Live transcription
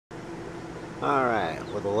Alright,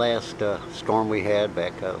 well the last storm we had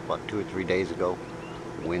back about 2 or 3 days ago,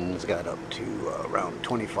 winds got up to around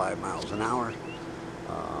 25 miles an hour.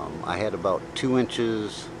 I had about 2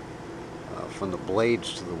 inches from the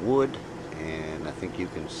blades to the wood, and I think you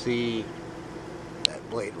can see that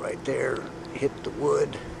blade right there hit the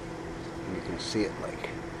wood, and you can see it like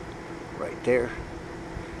right there,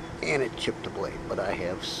 and it chipped the blade, but I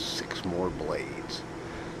have 6 more blades.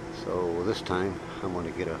 So this time I'm going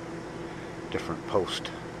to get a different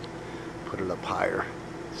post, put it up higher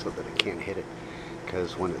so that it can't hit it,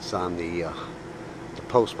 because when it's on the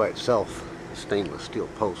post by itself, the stainless steel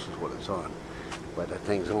post is what it's on, but that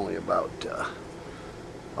thing's only about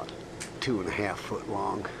 2.5 foot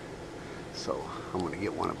long, so I'm going to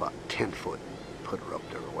get one about 10 foot, put her up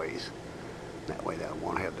there a ways. That way that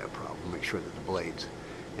won't have that problem. Make sure that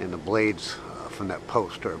the blades from that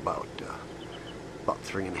post are about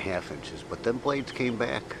 3.5 inches, but them blades came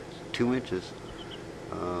back 2 inches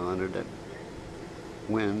under that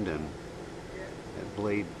wind, and that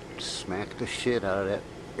blade smacked the shit out of that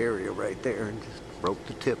area right there and just broke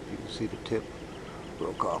the tip. You can see the tip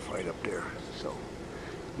broke off right up there. So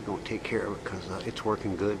we're going to take care of it because it's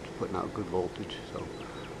working good, putting out good voltage. So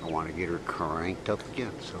I want to get her cranked up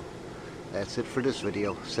again. So that's it for this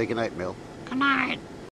video. Say goodnight, Mill. Good night.